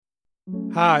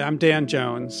Hi, I'm Dan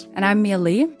Jones. And I'm Mia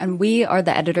Lee, and we are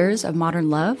the editors of Modern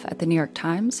Love at the New York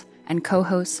Times and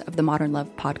co-hosts of the Modern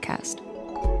Love podcast.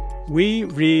 We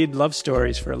read love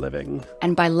stories for a living.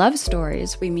 And by love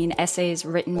stories, we mean essays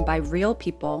written by real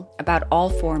people about all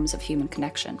forms of human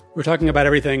connection. We're talking about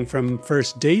everything from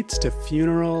first dates to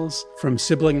funerals, from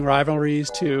sibling rivalries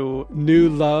to new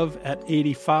love at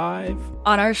 85.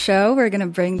 On our show, we're going to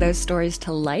bring those stories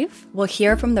to life. We'll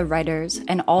hear from the writers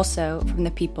and also from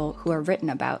the people who are written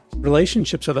about.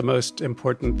 Relationships are the most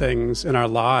important things in our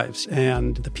lives,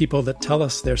 and the people that tell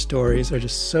us their stories are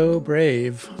just so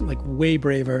brave, like way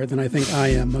braver than I think I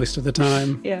am most of the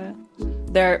time. Yeah.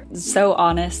 They're so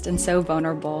honest and so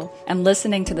vulnerable. And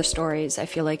listening to the stories, I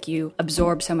feel like you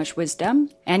absorb so much wisdom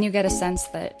and you get a sense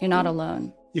that you're not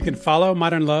alone. You can follow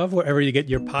Modern Love wherever you get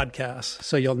your podcasts,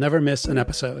 so you'll never miss an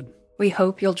episode. We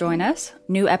hope you'll join us.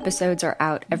 New episodes are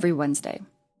out every Wednesday.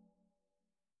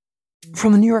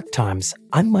 From the New York Times,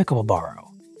 I'm Michael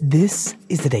Barbaro. This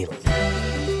is The Daily.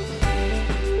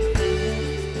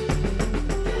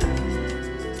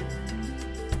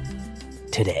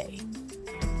 Today,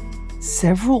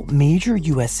 several major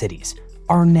U.S. cities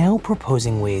are now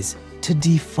proposing ways to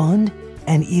defund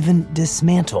and even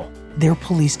dismantle their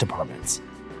police departments.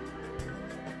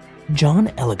 John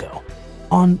Eligo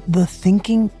on the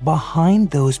thinking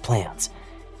behind those plans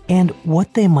and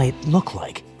what they might look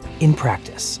like in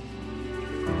practice.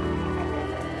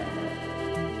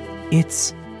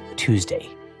 It's Tuesday,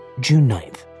 June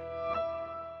 9th.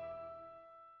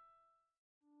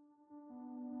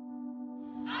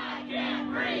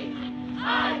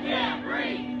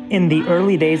 In the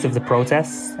early days of the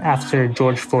protests, after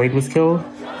George Floyd was killed,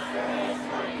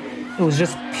 it was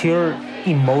just pure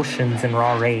emotions and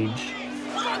raw rage.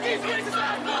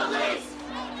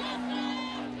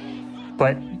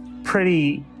 But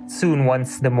pretty soon,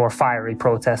 once the more fiery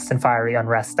protests and fiery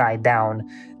unrest died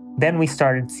down, then we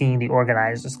started seeing the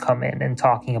organizers come in and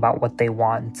talking about what they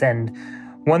want. And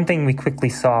one thing we quickly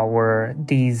saw were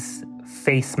these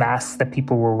face masks that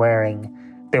people were wearing.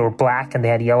 They were black and they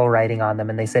had yellow writing on them,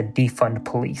 and they said, "Defund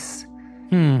police."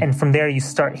 And from there, you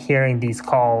start hearing these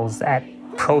calls at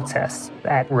protests,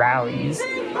 at rallies.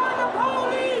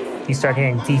 You start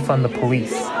hearing, "Defund the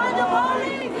police."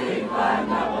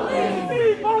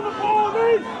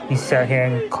 You start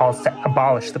hearing calls to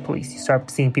abolish the police. You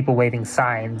start seeing people waving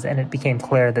signs, and it became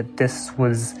clear that this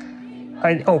was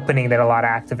an opening that a lot of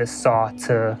activists saw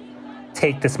to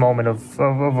take this moment of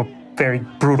a very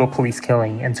brutal police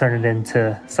killing and turn it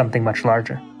into something much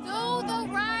larger. Do the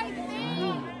right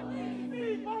thing.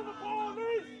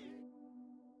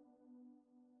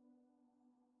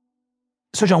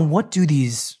 So, John, what do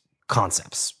these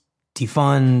concepts,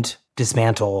 defund,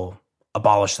 dismantle,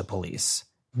 abolish the police,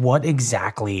 what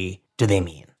exactly do they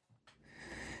mean?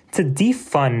 To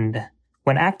defund,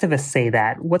 when activists say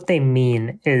that, what they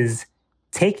mean is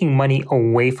taking money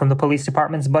away from the police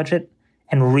department's budget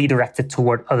and redirect it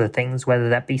toward other things, whether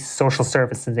that be social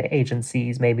services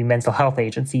agencies, maybe mental health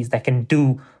agencies that can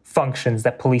do functions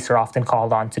that police are often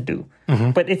called on to do.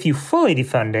 But if you fully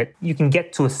defund it, you can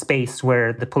get to a space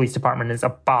where the police department is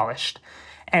abolished.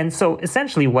 And so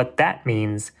essentially what that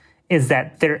means is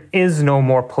that there is no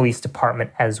more police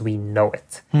department as we know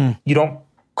it. You don't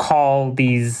call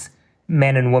these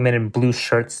men and women in blue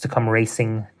shirts to come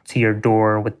racing to your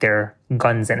door with their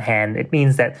guns in hand. It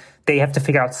means that they have to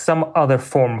figure out some other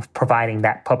form of providing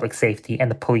that public safety, and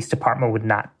the police department would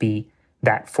not be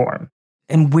that form.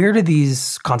 And where do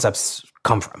these concepts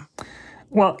come from?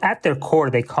 Well, at their core,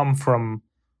 they come from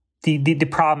the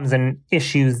problems and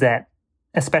issues that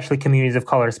especially communities of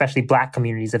color, especially Black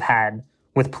communities, have had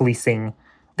with policing.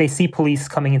 They see police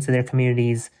coming into their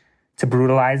communities to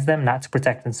brutalize them, not to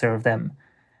protect and serve them.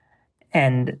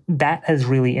 And that has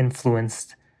really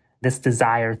influenced this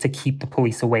desire to keep the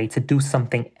police away, to do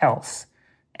something else.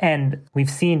 And we've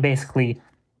seen basically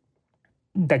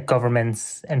that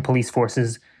governments and police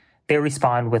forces, they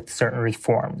respond with certain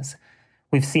reforms.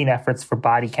 We've seen efforts for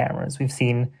body cameras. We've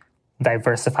seen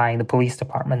diversifying the police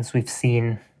departments. We've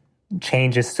seen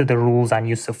changes to the rules on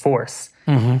use of force.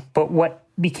 But what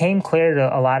became clear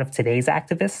to a lot of today's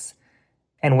activists,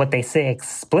 and what they say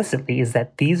explicitly, is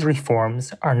that these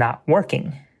reforms are not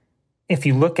working. If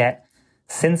you look at,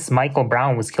 since Michael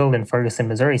Brown was killed in Ferguson,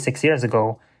 Missouri 6 years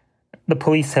ago, the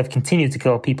police have continued to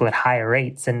kill people at higher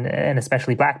rates, and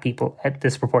especially Black people at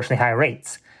disproportionately high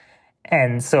rates.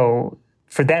 And so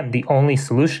for them, the only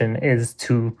solution is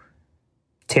to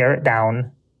tear it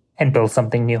down and build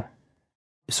something new.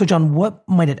 So, John, what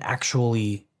might it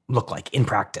actually look like in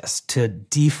practice to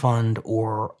defund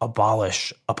or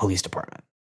abolish a police department?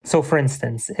 So, for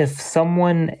instance, if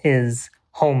someone is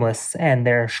homeless and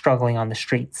they're struggling on the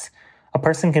streets. A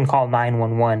person can call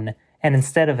 911, and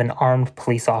instead of an armed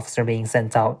police officer being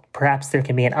sent out, perhaps there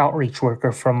can be an outreach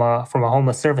worker from a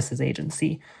homeless services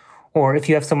agency. Or if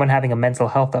you have someone having a mental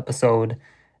health episode,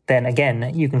 then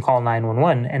again, you can call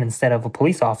 911, and instead of a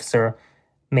police officer,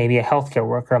 maybe a healthcare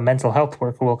worker, a mental health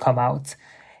worker will come out.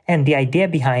 And the idea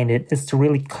behind it is to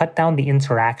really cut down the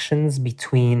interactions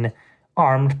between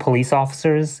armed police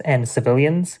officers and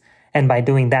civilians. And by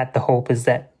doing that, the hope is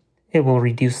that it will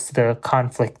reduce the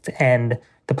conflict and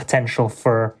the potential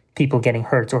for people getting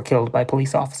hurt or killed by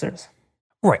police officers.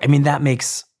 Right. I mean, that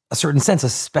makes a certain sense,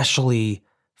 especially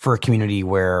for a community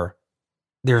where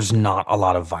there's not a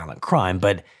lot of violent crime,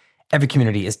 but every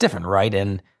community is different, right?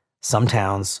 And some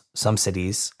towns, some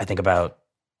cities, I think about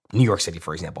New York City,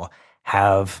 for example,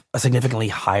 have a significantly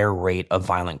higher rate of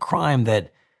violent crime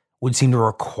that would seem to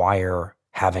require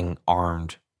having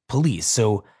armed police.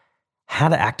 So how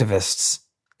do activists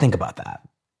think about that?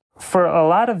 For a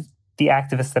lot of the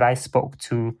activists that I spoke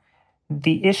to,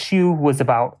 the issue was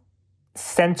about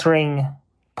centering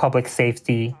public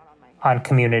safety on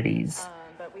communities.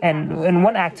 And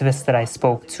one activist that I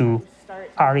spoke to,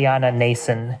 Ariana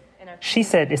Nason, she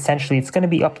said essentially it's going to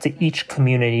be up to each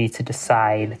community to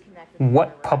decide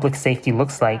what public safety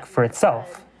looks like for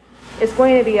itself. It's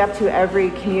going to be up to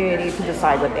every community to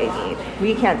decide what they need.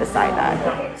 We can't decide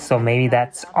that. So maybe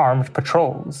that's armed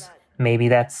patrols. Maybe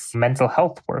that's mental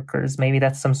health workers. Maybe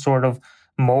that's some sort of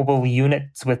mobile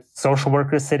units with social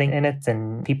workers sitting in it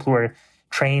and people who are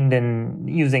trained in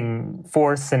using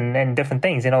force and different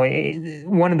things. You know,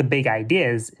 one of the big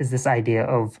ideas is this idea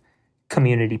of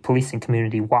community policing,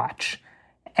 community watch.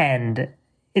 And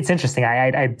it's interesting.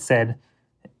 I said,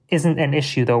 isn't an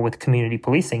issue, though, with community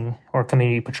policing or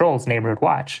community patrols, neighborhood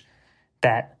watch,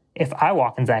 that if I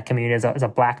walk into that community as a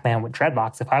black man with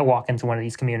dreadlocks, if I walk into one of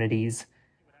these communities,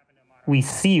 we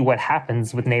see what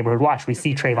happens with neighborhood watch. We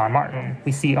see Trayvon Martin.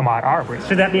 We see Ahmaud Arbery.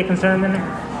 Should that be a concern then,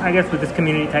 I guess, with this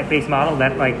community type-based model,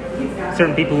 that like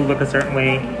certain people who look a certain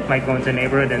way might go into a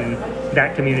neighborhood and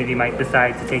that community might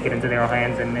decide to take it into their own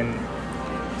hands and then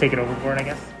take it overboard, I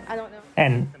guess? I don't know.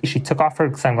 And she took off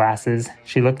her sunglasses.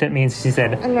 She looked at me and she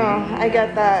said, No, I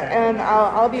get that. And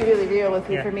I'll be really real with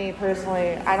you. Yeah. For me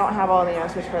personally, I don't have all the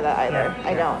answers for that either. Yeah.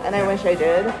 I don't. And I wish I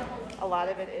did. A lot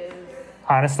of it is...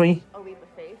 Honestly, a leap of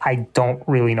faith. I don't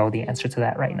really know the answer to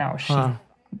that right now.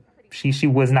 She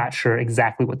was not sure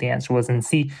exactly what the answer was. And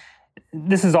see,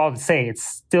 this is all to say, it's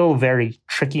still very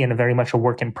tricky and very much a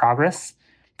work in progress.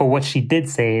 But what she did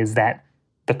say is that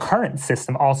the current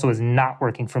system also is not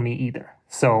working for me either.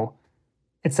 So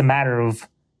it's a matter of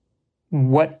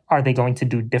what are they going to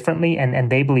do differently?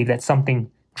 And they believe that something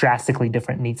drastically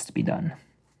different needs to be done.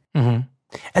 Mm-hmm.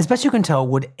 As best you can tell,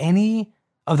 would any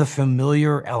of the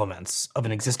familiar elements of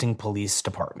an existing police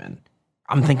department,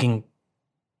 I'm thinking,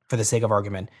 for the sake of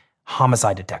argument,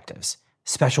 homicide detectives,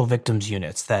 special victims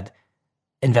units that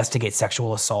investigate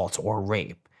sexual assault or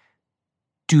rape,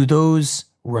 do those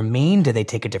remain? Do they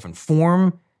take a different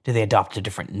form? Do they adopt a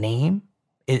different name?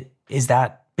 Is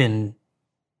that been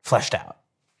fleshed out?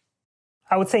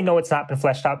 I would say no, it's not been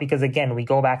fleshed out because, again, we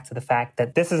go back to the fact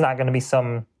that this is not going to be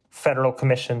some federal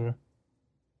commission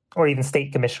or even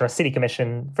state commission or city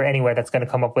commission for anywhere that's going to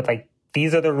come up with, like,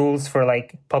 these are the rules for,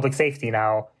 like, public safety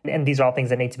now. And these are all things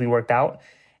that need to be worked out.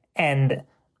 And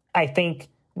I think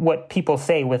what people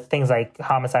say with things like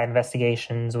homicide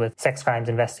investigations, with sex crimes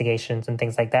investigations and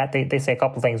things like that, they say a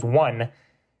couple things. One,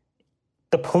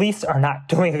 the police are not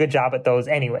doing a good job at those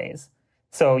anyways.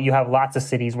 So you have lots of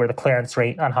cities where the clearance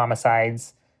rate on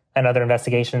homicides and other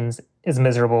investigations is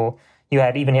miserable. You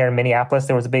had, even here in Minneapolis,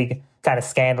 there was a big kind of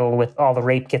scandal with all the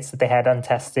rape kits that they had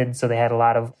untested. So they had a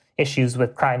lot of issues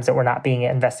with crimes that were not being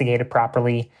investigated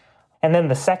properly. And then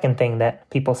the second thing that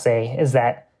people say is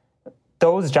that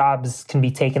those jobs can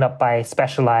be taken up by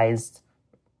specialized,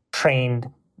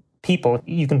 trained people.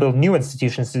 You can build new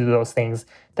institutions to do those things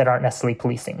that aren't necessarily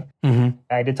policing. Mm-hmm.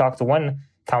 I did talk to one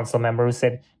council member who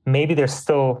said maybe there's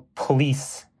still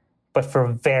police, but for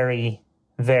very,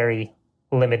 very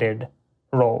limited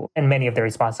role. And many of their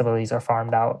responsibilities are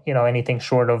farmed out. You know, anything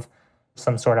short of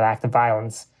some sort of act of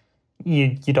violence,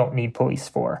 you don't need police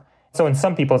for. So in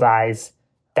some people's eyes,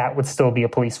 that would still be a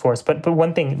police force. But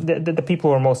one thing, the people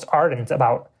who are most ardent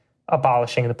about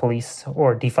abolishing the police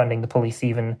or defunding the police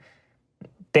even,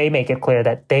 they make it clear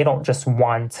that they don't just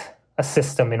want a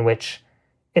system in which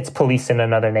it's police in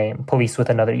another name, police with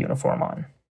another uniform on.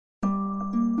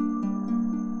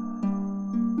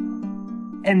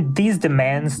 And these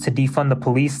demands to defund the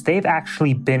police, they've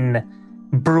actually been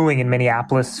brewing in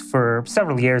Minneapolis for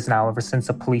several years now, ever since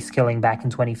a police killing back in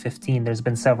 2015. There's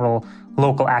been several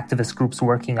local activist groups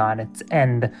working on it.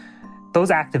 And those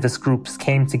activist groups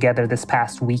came together this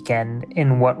past weekend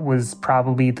in what was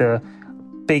probably the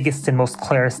biggest and most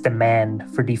clearest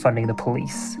demand for defunding the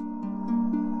police.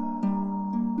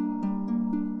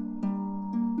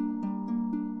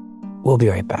 We'll be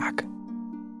right back.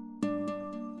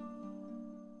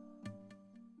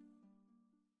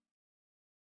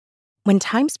 When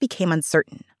times became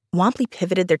uncertain, Womply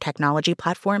pivoted their technology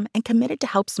platform and committed to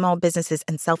help small businesses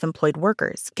and self-employed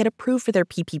workers get approved for their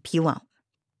PPP loan.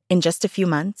 In just a few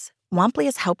months, Womply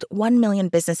has helped 1 million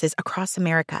businesses across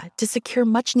America to secure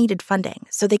much-needed funding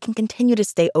so they can continue to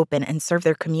stay open and serve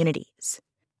their communities.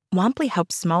 Womply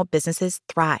helps small businesses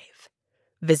thrive.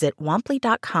 Visit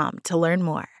womply.com to learn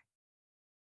more.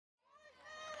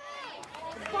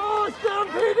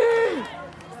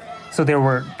 So there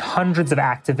were hundreds of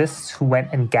activists who went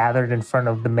and gathered in front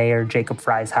of the mayor, Jacob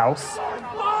Fry's house.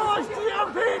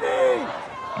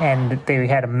 And they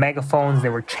had megaphones, they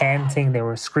were chanting, they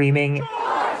were screaming.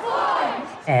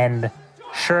 And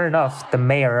sure enough, the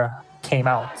mayor came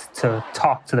out to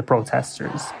talk to the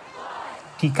protesters.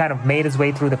 He kind of made his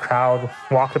way through the crowd,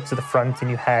 walked up to the front, and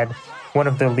you had one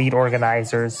of the lead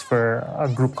organizers for a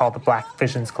group called the Black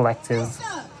Visions Collective,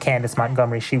 Candace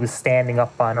Montgomery. She was standing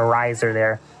up on a riser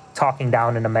there, talking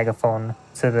down in a megaphone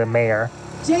to the mayor.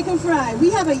 Jacob Fry,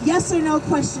 we have a yes or no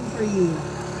question for you.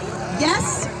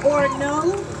 Yes or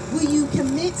no, will you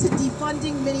commit to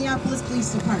defunding Minneapolis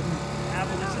Police Department?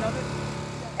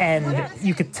 And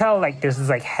you could tell there's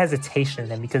this hesitation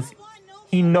in him because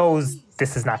he knows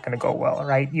this is not going to go well,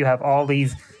 right? You have all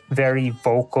these very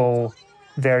vocal,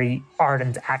 very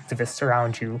ardent activists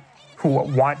around you who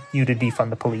want you to defund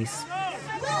the police.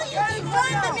 Will you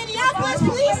defund the Minneapolis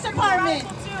Police Department?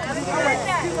 All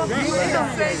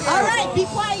right, be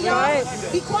quiet, y'all.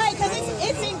 Be quiet, because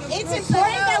it's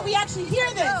important that we actually hear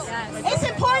this. It's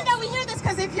important that we hear this,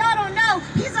 because if y'all don't know,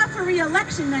 he's up for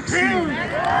re-election next year.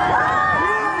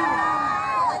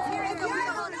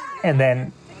 And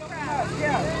then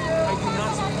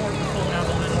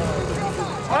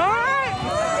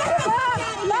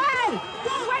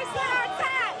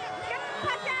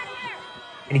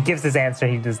and he gives his answer.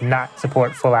 He does not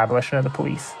support full abolition of the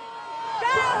police. Go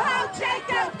home,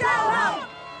 Jacob, go home!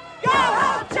 Go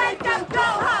home, Jacob, go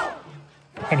home!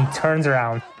 And he turns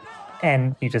around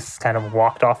and he just kind of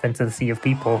walked off into the sea of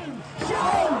people.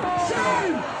 Shame,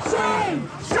 shame, shame,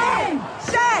 shame,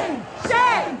 shame,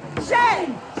 shame,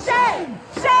 shame, shame,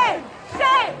 shame,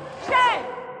 shame, shame.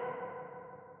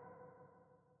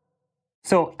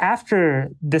 So after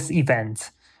this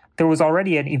event, there was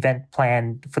already an event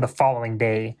planned for the following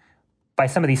day by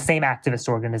some of these same activist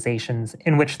organizations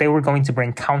in which they were going to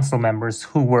bring council members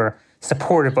who were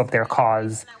supportive of their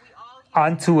cause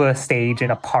onto a stage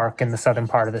in a park in the southern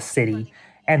part of the city.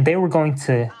 And they were going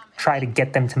to try to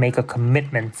get them to make a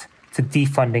commitment to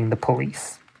defunding the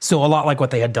police. So a lot like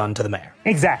what they had done to the mayor.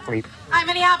 Exactly. Hi,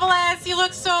 Minneapolis. You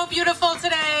look so beautiful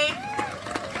today.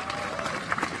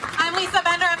 I'm Lisa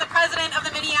Bender. I'm the president of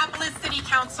the Minneapolis City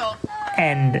Council.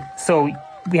 And so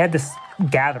we had this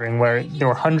gathering where there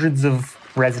were hundreds of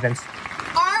residents.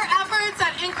 Our efforts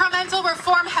at incremental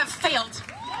reform have failed.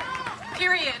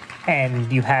 Period.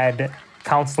 And you had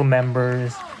council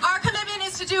members. Our commitment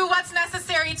is to do what's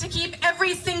necessary to keep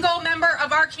every single member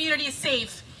of our community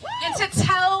safe and to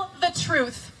tell the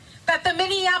truth that the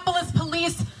Minneapolis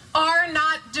police are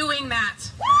not doing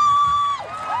that.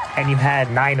 And you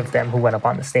had 9 of them who went up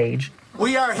on the stage.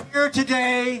 We are here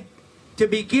today to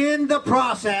begin the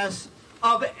process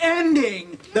of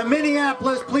ending the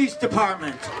Minneapolis Police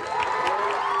Department.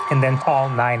 And then all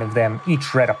 9 of them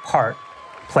each read a part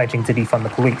pledging to defund the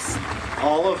police.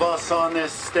 All of us on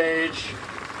this stage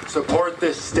support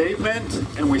this statement,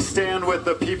 and we stand with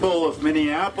the people of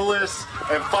Minneapolis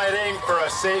and fighting for a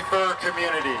safer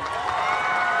community.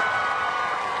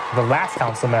 The last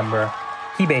council member,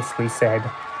 he basically said,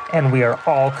 and we are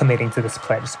all committing to this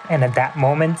pledge. And at that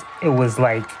moment, it was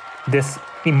like this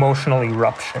emotional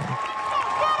eruption.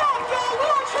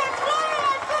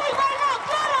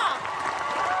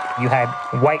 You had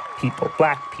white people,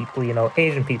 black people,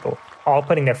 Asian people, all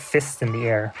putting their fists in the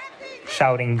air,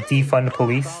 shouting, defund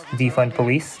police, defund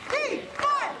police.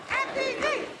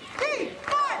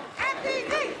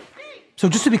 So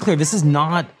just to be clear, this is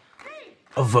not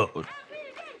a vote,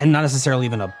 and not necessarily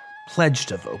even a pledge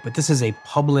to vote, but this is a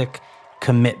public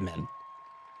commitment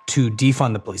to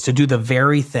defund the police, to do the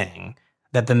very thing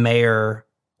that the mayor,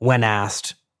 when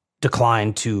asked,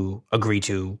 declined to agree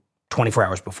to 24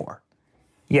 hours before.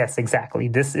 Yes, exactly.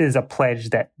 This is a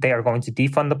pledge that they are going to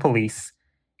defund the police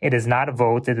It is not a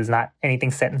vote. It is not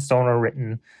anything set in stone or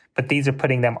written. But these are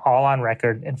putting them all on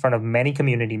record in front of many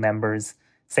community members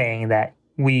saying that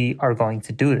we are going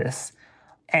to do this.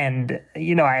 And,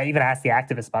 I even asked the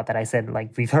activists about that. I said,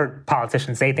 we've heard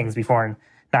politicians say things before and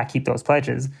not keep those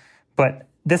pledges. But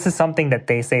this is something that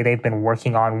they say they've been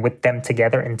working on with them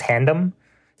together in tandem.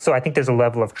 So I think there's a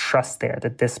level of trust there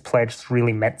that this pledge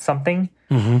really meant something.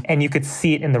 Mm-hmm. And you could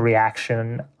see it in the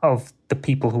reaction of the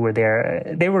people who were there.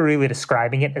 They were really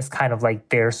describing it as kind of like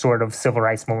their sort of civil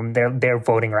rights moment, their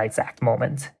Voting Rights Act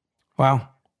moment. Wow.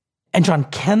 And John,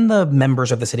 can the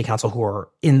members of the city council who are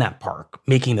in that park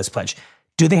making this pledge,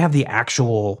 do they have the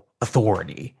actual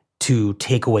authority to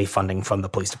take away funding from the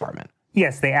police department?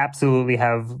 Yes, they absolutely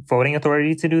have voting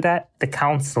authority to do that. The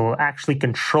council actually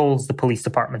controls the police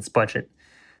department's budget.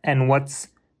 And what's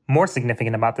more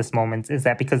significant about this moment is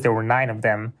that because there were 9 of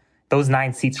them, those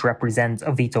 9 seats represent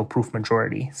a veto-proof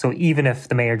majority. So even if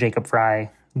the mayor, Jacob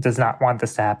Frey, does not want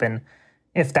this to happen,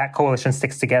 if that coalition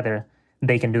sticks together,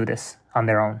 they can do this on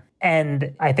their own.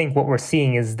 And I think what we're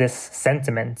seeing is this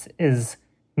sentiment is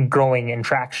growing in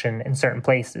traction in certain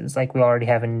places, like we already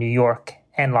have in New York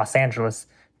and Los Angeles.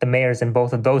 The mayors in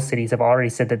both of those cities have already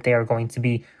said that they are going to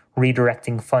be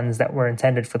redirecting funds that were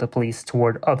intended for the police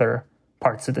toward other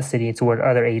parts of the city, toward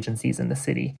other agencies in the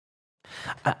city.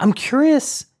 I'm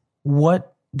curious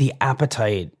what the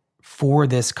appetite for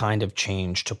this kind of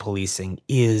change to policing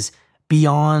is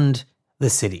beyond the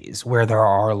cities, where there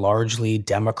are largely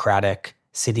Democratic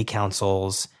city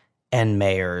councils and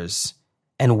mayors,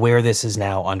 and where this is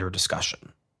now under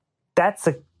discussion. That's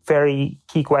a very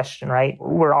key question, right?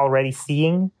 We're already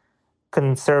seeing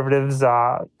conservatives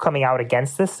coming out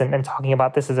against this and talking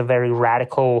about this as a very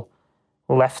radical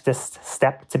leftist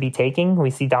step to be taking. We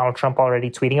see Donald Trump already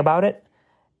tweeting about it.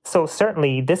 So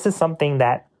certainly this is something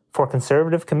that for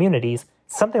conservative communities,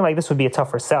 something like this would be a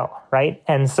tougher sell, right?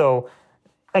 And so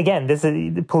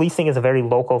again, policing is a very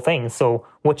local thing. So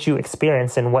what you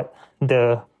experience and what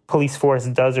the police force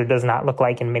does or does not look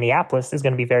like in Minneapolis is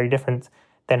going to be very different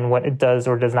than what it does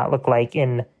or does not look like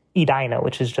in Edina,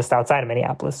 which is just outside of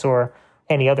Minneapolis, or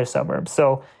any other suburb.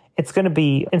 So it's going to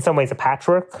be, in some ways, a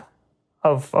patchwork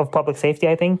of public safety,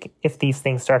 I think, if these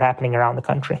things start happening around the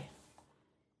country.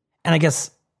 And I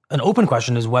guess an open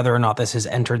question is whether or not this has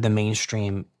entered the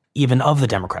mainstream even of the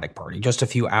Democratic Party. Just a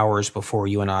few hours before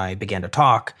you and I began to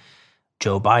talk,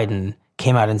 Joe Biden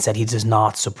came out and said he does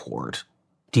not support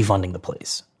defunding the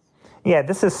police. Yeah,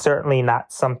 this is certainly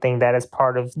not something that is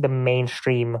part of the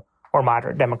mainstream or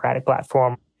moderate Democratic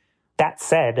platform. That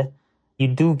said, you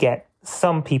do get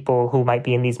some people who might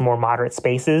be in these more moderate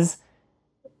spaces.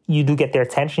 You do get their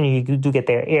attention, you do get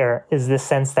their ear, is this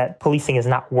sense that policing is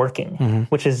not working,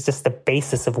 which is just the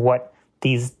basis of what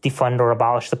these defund or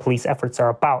abolish the police efforts are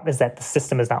about, is that the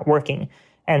system is not working.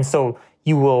 And so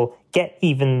you will get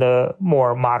even the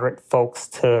more moderate folks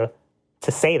to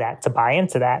say that, to buy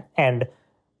into that. And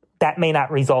that may not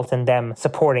result in them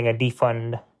supporting a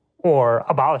defund or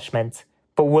abolishment,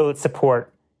 but will it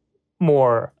support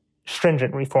more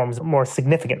stringent reforms, more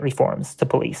significant reforms to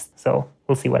police? So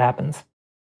we'll see what happens.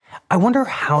 I wonder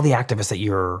how the activists that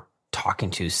you're talking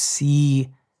to see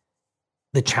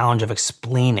the challenge of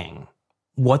explaining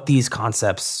what these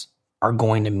concepts are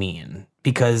going to mean.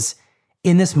 Because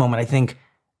in this moment, I think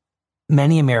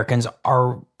many Americans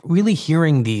are really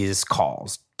hearing these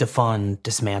calls, defund,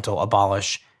 dismantle,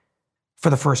 abolish, for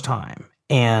the first time.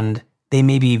 And they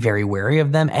may be very wary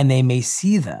of them, and they may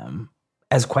see them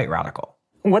as quite radical.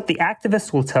 What the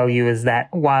activists will tell you is that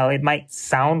while it might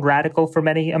sound radical for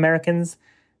many Americans,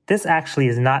 this actually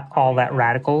is not all that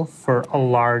radical for a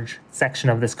large section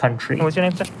of this country. What's your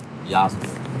name, sir? Yas.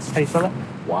 How do you spell that?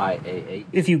 Y-A-A.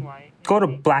 If you go to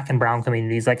black and brown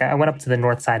communities, like I went up to the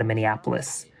north side of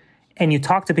Minneapolis, and you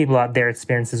talk to people about their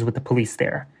experiences with the police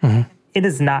there, it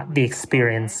is not the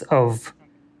experience of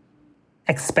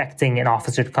expecting an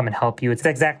officer to come and help you. It's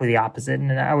exactly the opposite.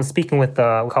 And I was speaking with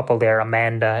a couple there,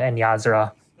 Amanda and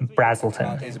Yazra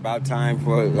Brazelton. It's about time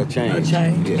for a change. A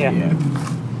change? Yeah.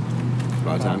 It's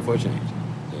about time for a change.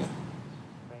 Yeah.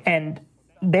 And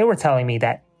they were telling me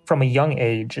that from a young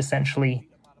age, essentially,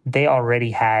 they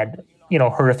already had,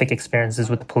 horrific experiences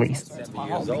with the police. 7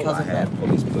 years old, I had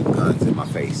police put guns in my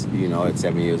face. At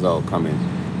 7 years old, coming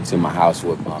to my house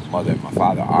with my mother and my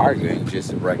father arguing,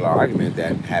 just a regular argument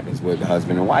that happens with the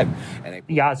husband and wife. And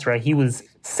Yazra, he was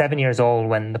 7 years old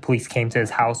when the police came to his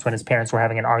house when his parents were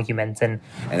having an argument. And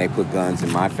they put guns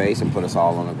in my face and put us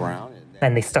all on the ground.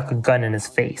 And they stuck a gun in his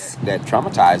face. That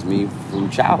traumatized me from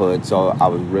childhood, so I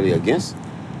was really against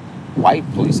white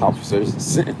police officers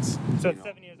since.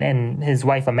 And his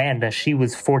wife, Amanda, she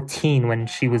was 14 when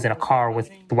she was in a car with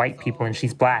the white people, and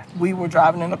she's black. We were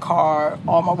driving in the car.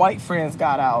 All my white friends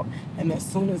got out. And as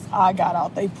soon as I got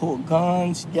out, they pulled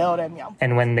guns, yelled at me.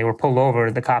 And when they were pulled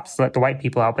over, the cops let the white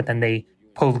people out, but then they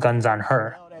pulled guns on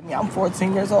her. I'm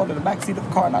 14 years old in the backseat of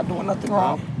the car, not doing nothing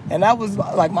wrong. And that was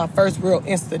like my first real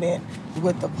incident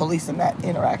with the police and that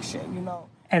interaction, you know.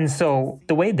 And so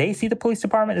the way they see the police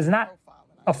department is not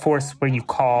a force where you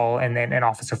call and then an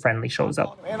officer friendly shows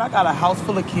up. And I got a house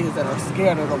full of kids that are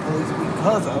scared of the police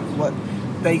because of what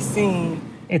they seen.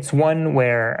 It's one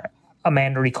where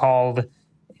Amanda recalled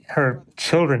her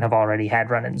children have already had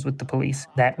run-ins with the police.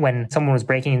 That when someone was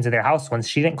breaking into their house once,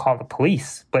 she didn't call the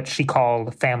police, but she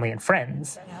called family and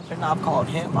friends. And I've called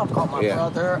him, I've called my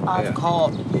brother, I've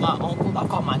called my uncle, I've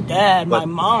called my dad, my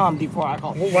mom before I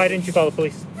called him. Why didn't you call the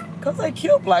police? Because they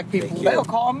kill black people. They'll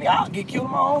call me, I'll get killed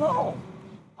in my own home.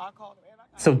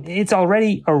 So it's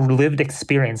already a lived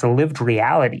experience, a lived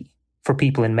reality for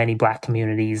people in many black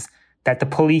communities that the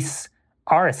police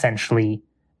are essentially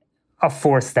a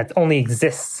force that only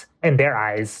exists in their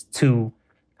eyes to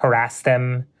harass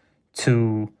them,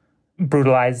 to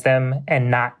brutalize them, and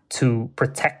not to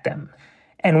protect them.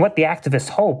 And what the activists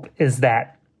hope is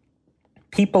that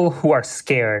people who are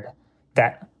scared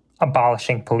that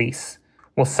abolishing police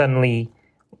will suddenly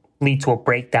lead to a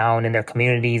breakdown in their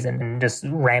communities and just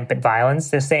rampant violence,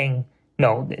 they're saying,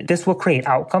 no, this will create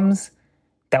outcomes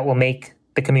that will make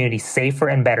the community safer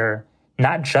and better,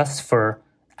 not just for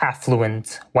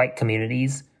affluent white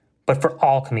communities, but for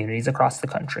all communities across the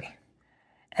country.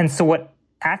 And so what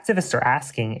activists are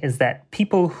asking is that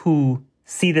people who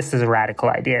see this as a radical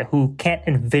idea, who can't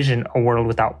envision a world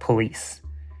without police,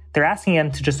 they're asking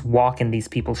them to just walk in these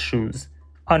people's shoes,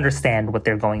 understand what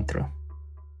they're going through.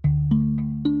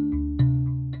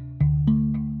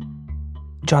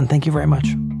 John, thank you very much.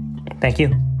 Thank you.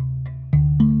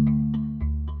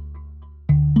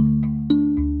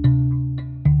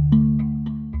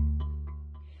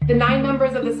 The 9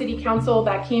 members of the city council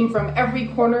that came from every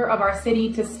corner of our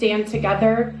city to stand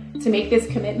together to make this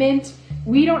commitment,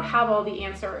 we don't have all the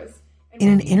answers. In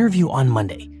an interview on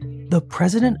Monday, the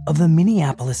president of the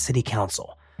Minneapolis City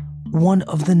Council, one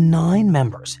of the 9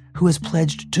 members who has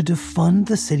pledged to defund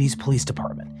the city's police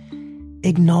department,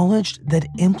 acknowledged that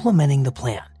implementing the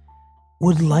plan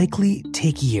would likely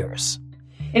take years.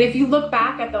 And if you look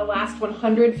back at the last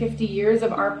 150 years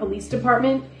of our police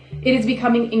department, it is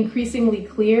becoming increasingly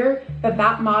clear that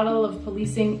that model of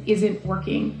policing isn't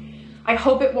working. I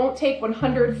hope it won't take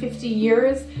 150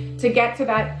 years to get to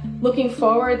that looking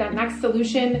forward, that next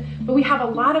solution, but we have a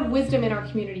lot of wisdom in our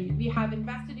community. We have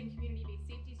invested in community-based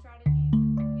safety strategies.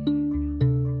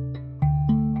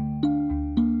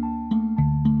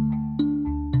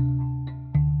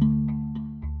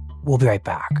 We'll be right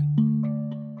back.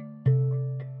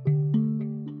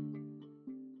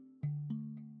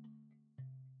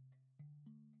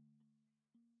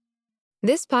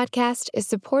 This podcast is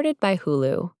supported by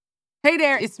Hulu. Hey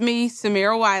there, it's me,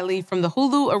 Samira Wiley, from the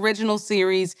Hulu original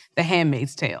series, The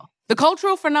Handmaid's Tale. The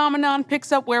cultural phenomenon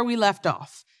picks up where we left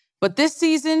off. But this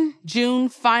season, June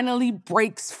finally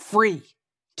breaks free.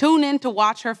 Tune in to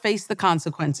watch her face the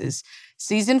consequences.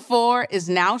 Season 4 is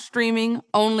now streaming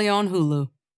only on Hulu.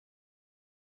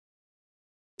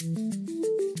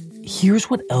 Here's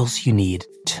what else you need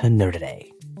to know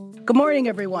today. Good morning,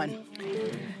 everyone.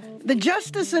 The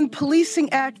Justice and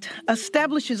Policing Act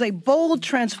establishes a bold,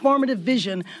 transformative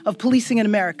vision of policing in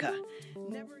America.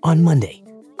 On Monday,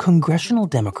 congressional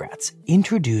Democrats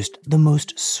introduced the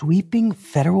most sweeping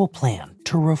federal plan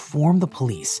to reform the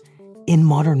police in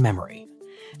modern memory.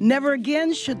 Never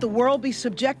again should the world be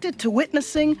subjected to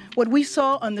witnessing what we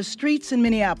saw on the streets in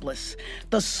Minneapolis,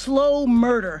 the slow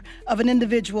murder of an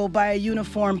individual by a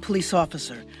uniformed police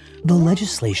officer. The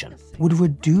legislation would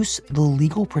reduce the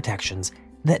legal protections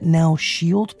that now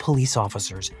shield police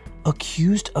officers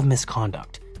accused of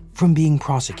misconduct from being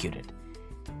prosecuted,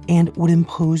 and would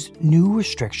impose new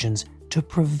restrictions to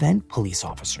prevent police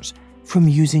officers from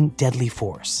using deadly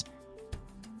force.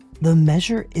 The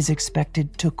measure is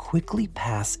expected to quickly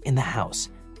pass in the House,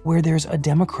 where there's a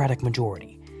Democratic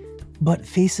majority, but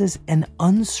faces an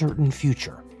uncertain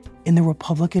future in the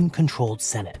Republican-controlled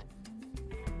Senate.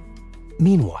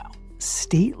 Meanwhile,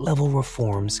 state-level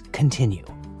reforms continue.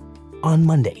 On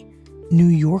Monday, New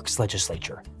York's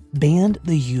legislature banned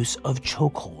the use of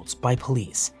chokeholds by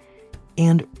police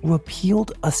and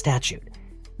repealed a statute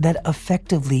that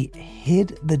effectively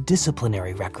hid the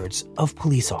disciplinary records of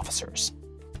police officers.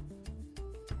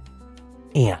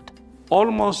 And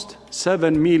almost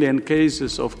 7 million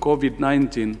cases of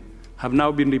COVID-19 have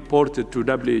now been reported to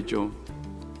WHO.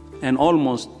 and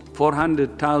almost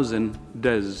 400,000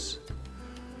 deaths.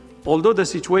 Although the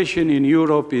situation in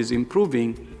Europe is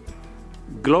improving,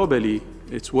 globally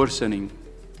it's worsening.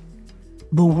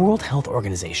 The World Health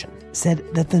Organization said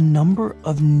that the number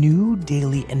of new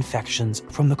daily infections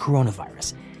from the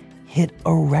coronavirus hit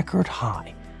a record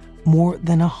high, more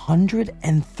than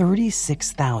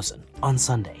 136,000 on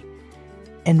Sunday,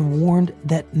 and warned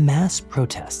that mass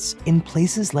protests in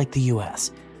places like the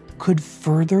US could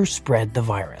further spread the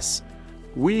virus.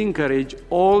 We encourage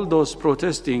all those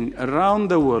protesting around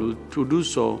the world to do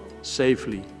so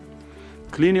safely.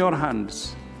 Clean your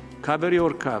hands, cover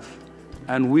your cough,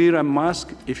 and wear a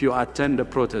mask if you attend a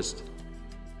protest.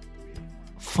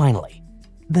 Finally,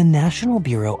 the National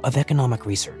Bureau of Economic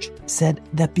Research said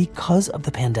that because of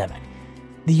the pandemic,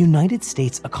 the United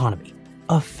States economy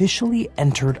officially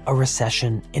entered a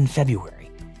recession in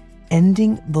February,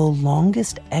 ending the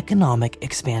longest economic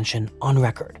expansion on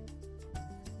record.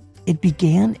 It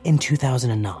began in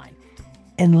 2009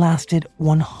 and lasted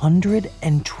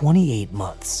 128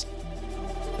 months.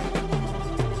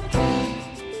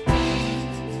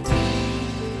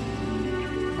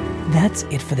 That's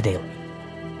it for the Daily.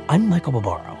 I'm Michael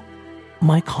Barbaro.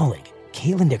 My colleague,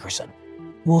 Caitlin Dickerson,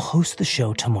 will host the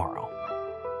show tomorrow.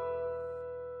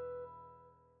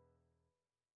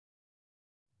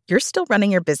 You're still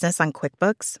running your business on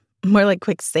QuickBooks? More like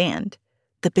quicksand.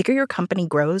 The bigger your company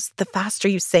grows, the faster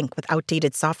you sync with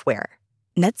outdated software.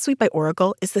 NetSuite by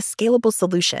Oracle is the scalable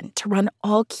solution to run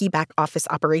all key back office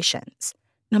operations,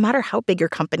 no matter how big your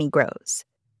company grows.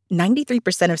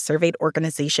 93% of surveyed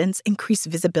organizations increase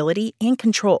visibility and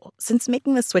control since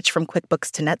making the switch from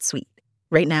QuickBooks to NetSuite.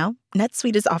 Right now,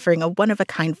 NetSuite is offering a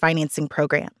one-of-a-kind financing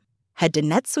program. Head to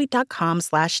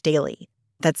netsuite.com/daily.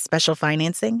 That's special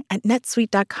financing at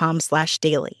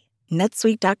netsuite.com/daily.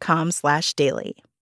 netsuite.com/daily.